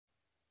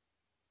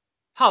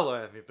Hello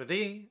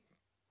everybody!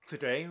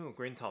 Today we're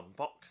going to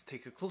unbox,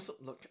 take a close-up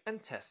look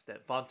and test the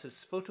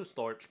Advantus Photo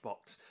Storage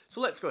Box.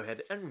 So let's go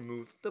ahead and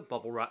remove the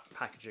bubble wrap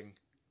packaging.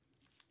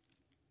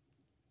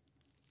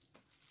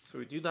 So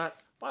we do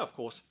that by, of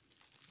course,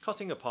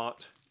 cutting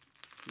apart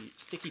the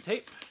sticky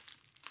tape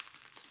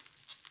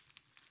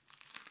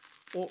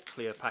or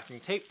clear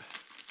packing tape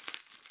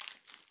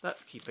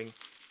that's keeping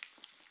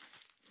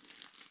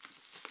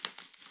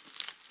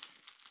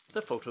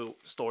the photo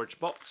storage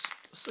box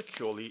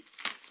securely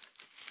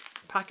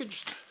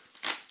packaged.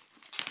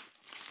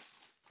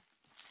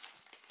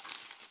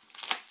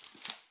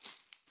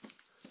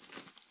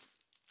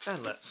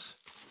 And let's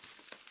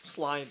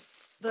slide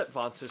the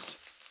Advantus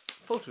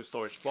Photo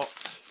Storage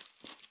Box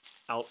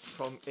out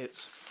from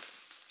its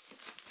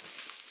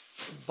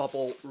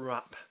bubble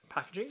wrap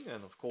packaging,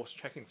 and of course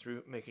checking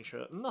through, making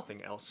sure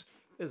nothing else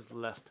is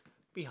left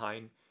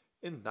behind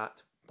in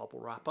that bubble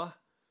wrapper.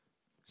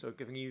 So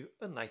giving you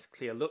a nice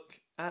clear look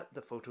at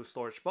the photo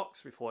storage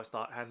box before I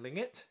start handling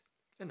it.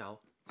 And now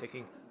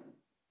taking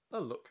a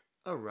look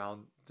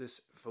around this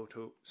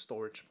photo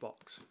storage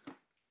box.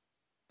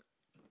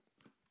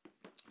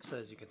 So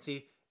as you can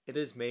see, it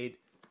is made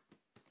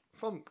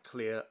from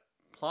clear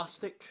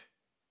plastic.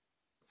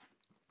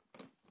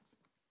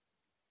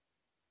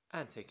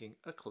 And taking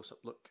a close-up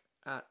look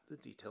at the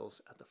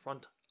details at the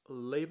front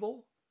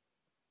label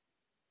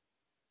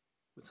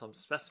with some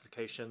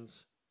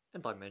specifications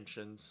and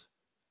dimensions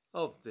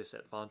of this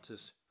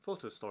Advantus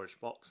photo storage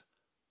box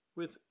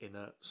with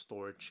inner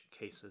storage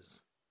cases.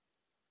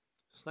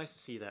 It's nice to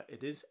see that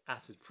it is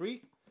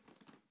acid-free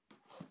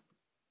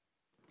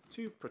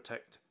to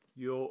protect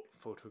your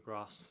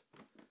photographs.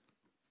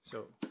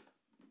 So,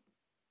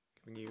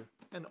 giving you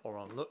an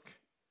all-round look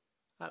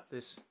at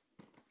this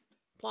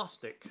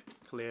plastic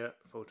clear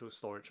photo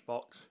storage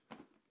box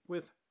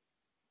with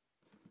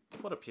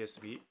what appears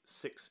to be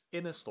 6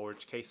 inner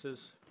storage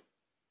cases,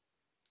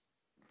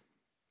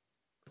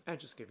 and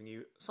just giving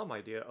you some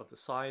idea of the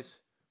size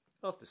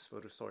of this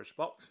photo storage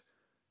box,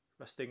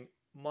 resting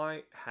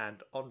my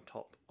hand on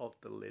top of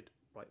the lid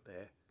right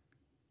there.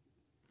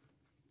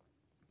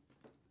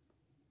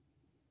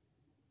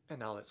 And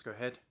now let's go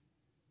ahead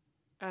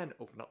and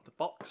open up the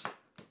box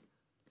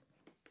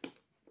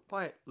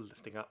by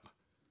lifting up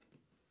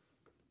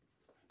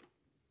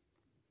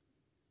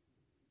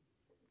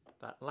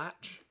that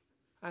latch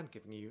and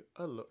giving you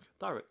a look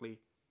directly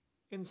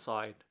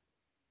inside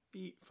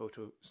the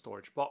photo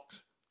storage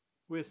box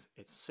with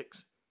its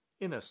 6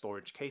 inner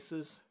storage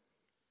cases.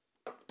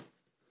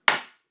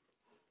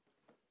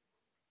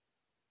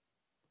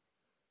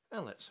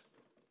 And let's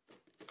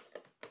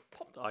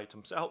pop the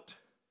items out,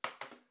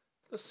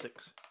 the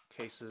 6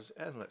 cases,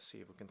 and let's see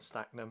if we can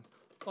stack them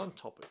on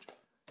top of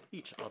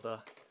each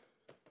other.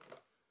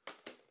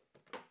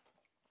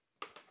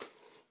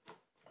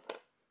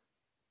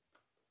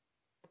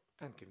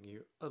 And giving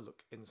you a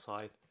look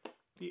inside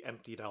the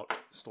emptied out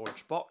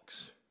storage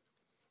box.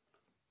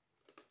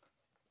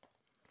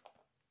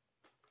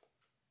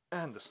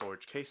 And the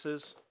storage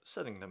cases,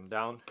 setting them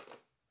down.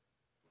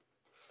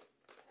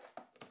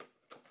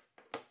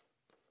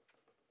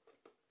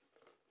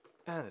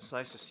 And it's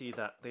nice to see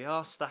that they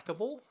are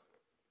stackable.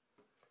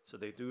 So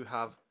they do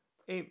have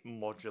a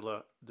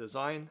modular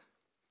design.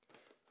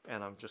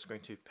 And I'm just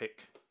going to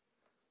pick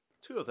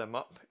 2 of them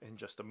up in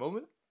just a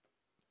moment.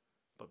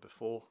 But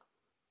before,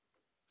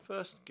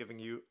 first giving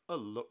you a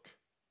look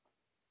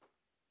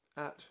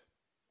at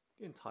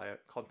the entire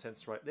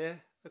contents right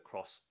there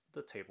across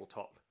the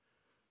tabletop.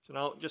 So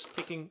now just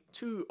picking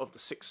 2 of the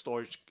 6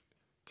 storage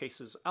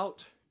cases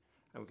out,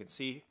 and we can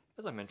see,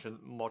 as I mentioned,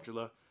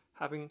 modular,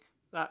 having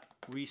that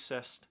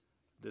recessed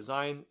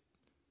design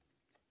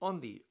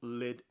on the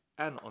lid,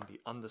 and on the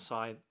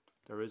underside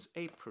there is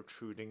a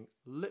protruding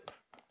lip,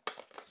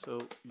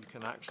 so you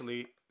can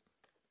actually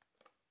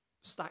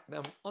stack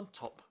them on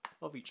top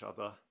of each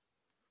other.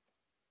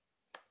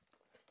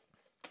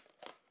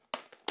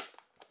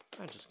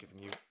 And just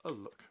giving you a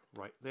look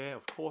right there,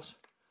 of course,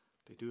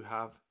 they do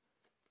have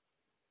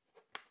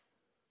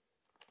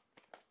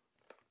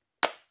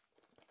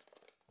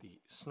the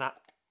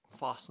snap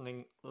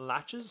fastening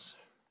latches.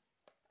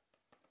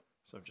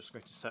 So I'm just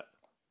going to set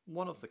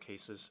one of the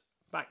cases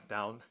back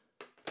down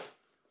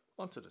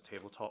onto the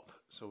tabletop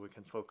so we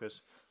can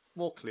focus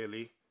more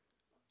clearly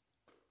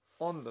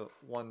on the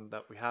one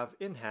that we have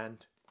in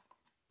hand.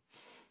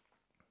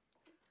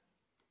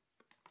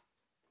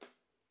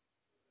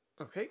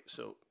 Okay,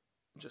 so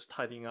just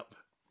tidying up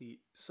the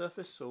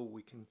surface so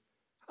we can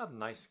have a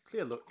nice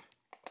clear look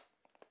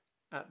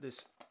at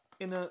this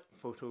inner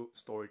photo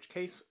storage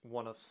case,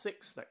 one of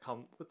 6 that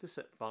come with this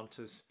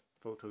Advantus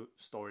photo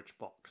storage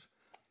box.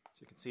 So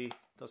you can see it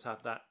does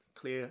have that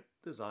clear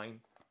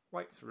design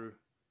right through.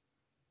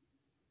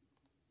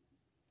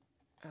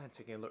 And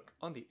taking a look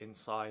on the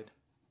inside,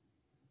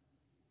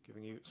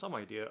 giving you some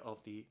idea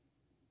of the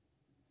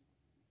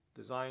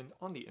design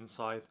on the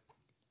inside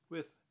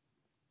with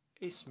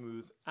a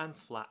smooth and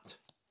flat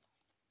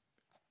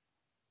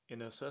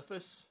inner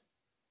surface.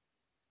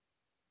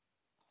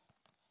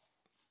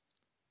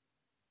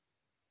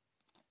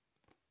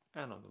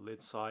 and on the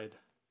lid side,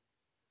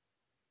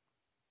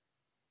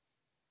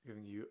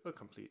 giving you a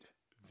complete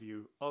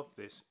view of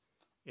this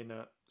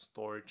inner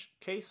storage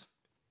case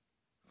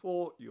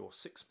for your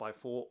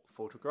 6x4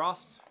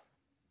 photographs.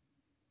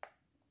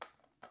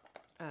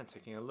 And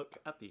taking a look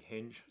at the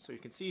hinge, so you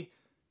can see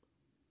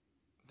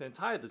the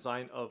entire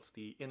design of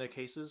the inner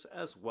cases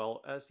as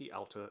well as the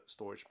outer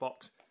storage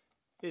box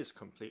is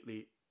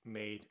completely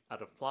made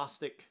out of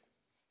plastic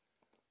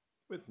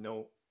with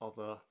no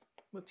other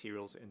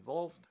materials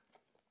involved.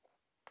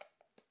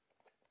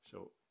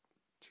 So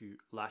to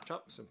latch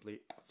up, simply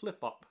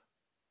flip up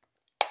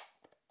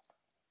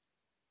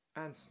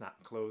and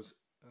snap close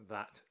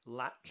that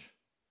latch.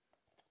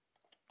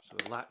 So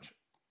the latch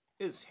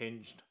is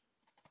hinged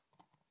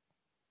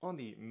on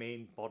the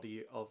main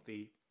body of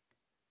the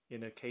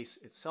inner case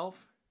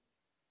itself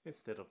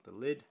instead of the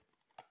lid.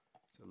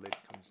 So the lid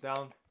comes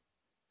down,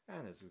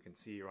 and as we can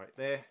see right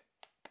there,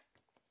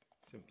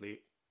 simply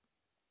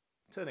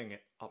turning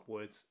it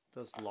upwards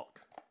does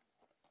lock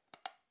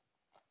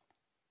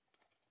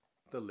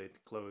the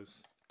lid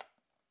close.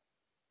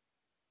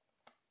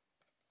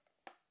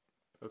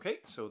 Okay,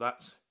 so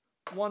that's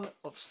one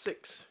of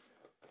 6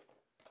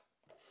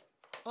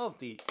 of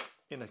the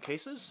inner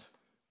cases.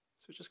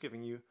 So just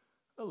giving you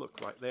a look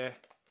right there.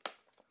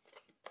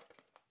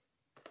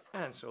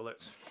 And so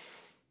let's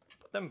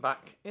put them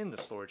back in the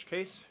storage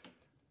case.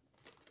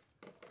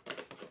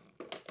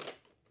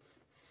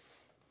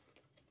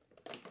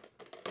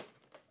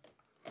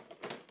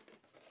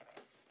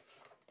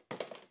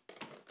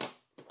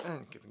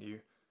 And giving you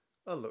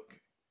a look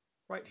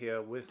right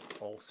here with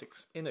all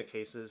 6 inner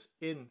cases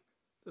in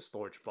the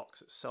storage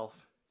box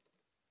itself.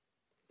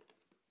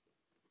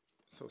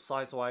 So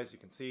size-wise, you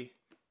can see,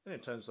 and in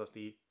terms of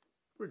the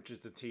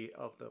rigidity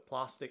of the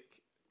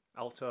plastic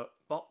outer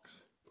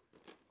box,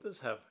 it does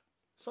have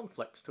some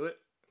flex to it,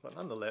 but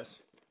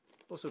nonetheless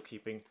also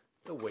keeping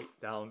the weight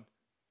down,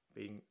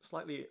 being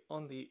slightly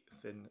on the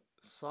thin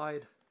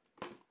side.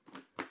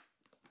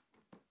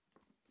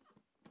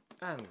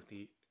 And with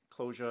the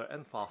closure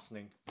and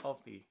fastening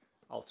of the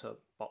outer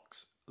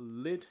box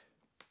lid,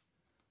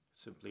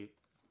 simply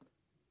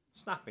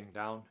snapping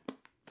down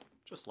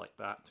just like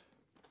that,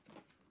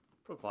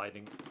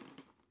 providing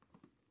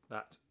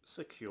that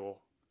secure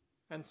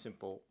and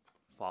simple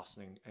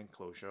fastening and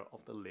closure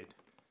of the lid.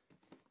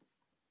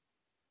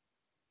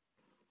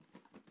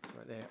 So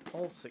right there,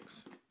 all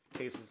 6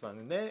 cases are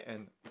in there,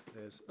 and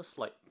there's a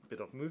slight bit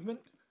of movement,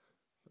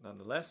 but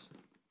nonetheless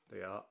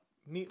they are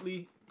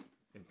neatly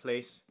in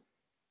place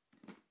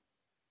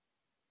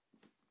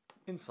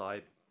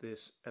inside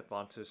this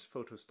Advantus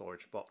Photo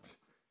Storage Box.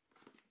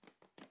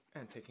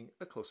 And taking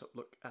a close-up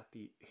look at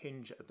the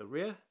hinge at the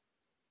rear,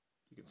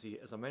 you can see,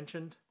 as I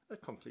mentioned, a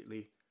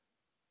completely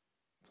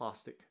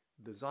plastic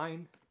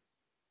design.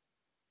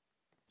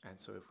 And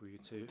so if we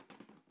were to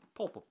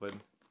pop open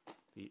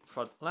the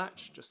front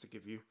latch, just to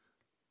give you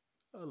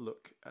a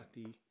look at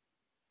the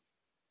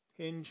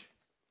hinge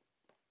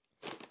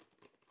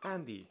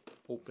and the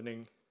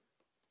opening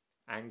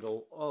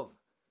angle of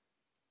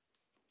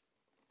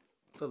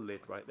the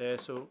lid right there,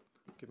 so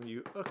giving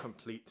you a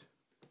complete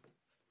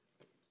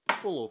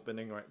full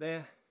opening right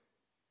there,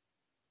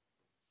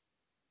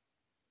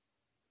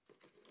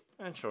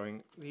 and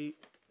showing the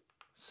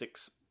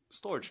 6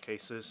 storage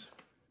cases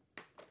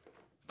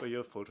for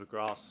your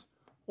photographs,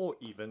 or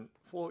even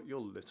for your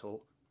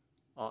little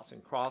arts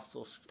and crafts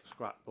or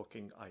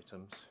scrapbooking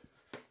items.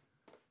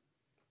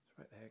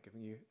 Right there,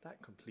 giving you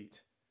that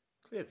complete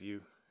clear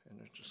view, and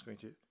I'm just going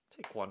to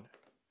take one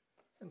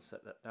and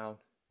set that down,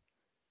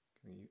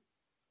 giving you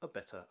a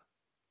better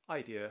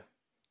idea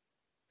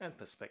and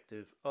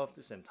perspective of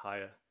this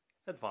entire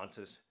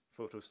Advantus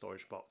Photo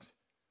Storage Box.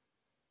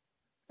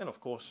 And of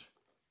course,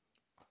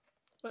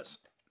 let's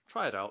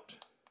try it out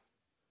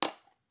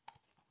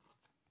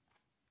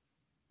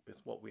with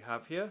what we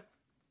have here.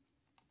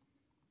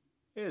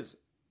 Is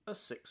a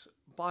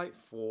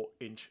 6x4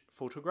 inch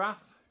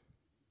photograph,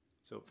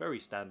 so very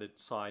standard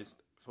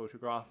sized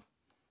photograph,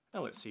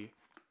 and let's see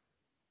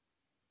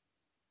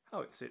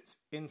how it sits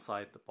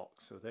inside the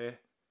box. So there,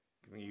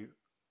 giving you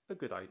a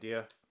good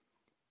idea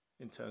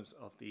in terms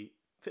of the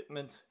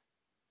fitment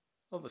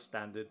of a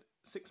standard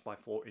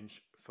 6x4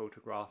 inch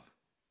photograph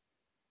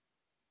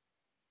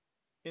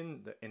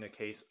in the inner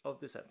case of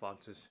this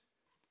Advantus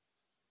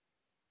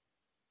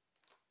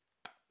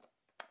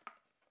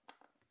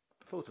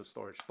Photo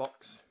Storage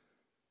Box.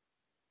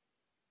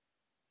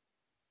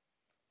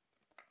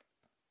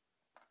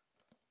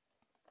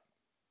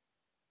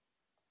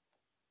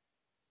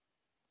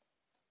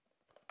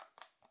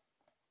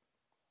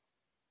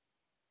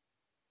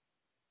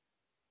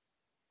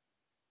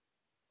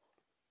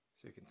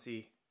 So you can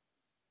see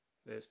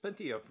there's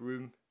plenty of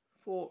room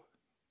for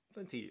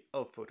plenty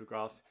of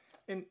photographs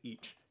in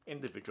each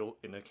individual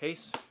inner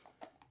case.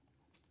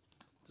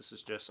 This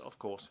is just, of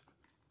course,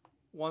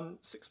 one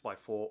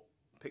 6x4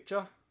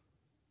 picture.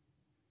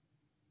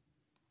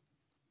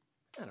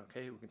 And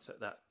okay, we can set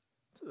that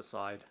to the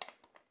side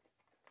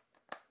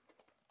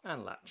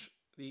and latch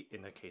the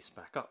inner case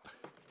back up.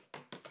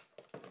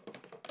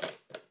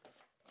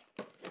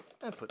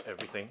 and put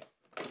everything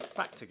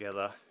back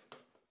together.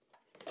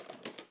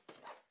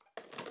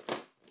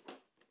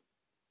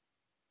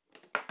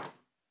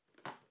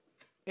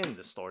 In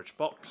the storage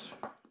box.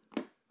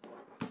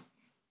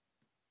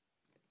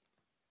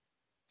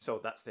 So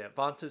that's the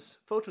Advantus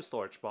Photo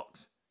Storage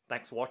Box.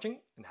 Thanks for watching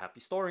and happy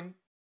storing!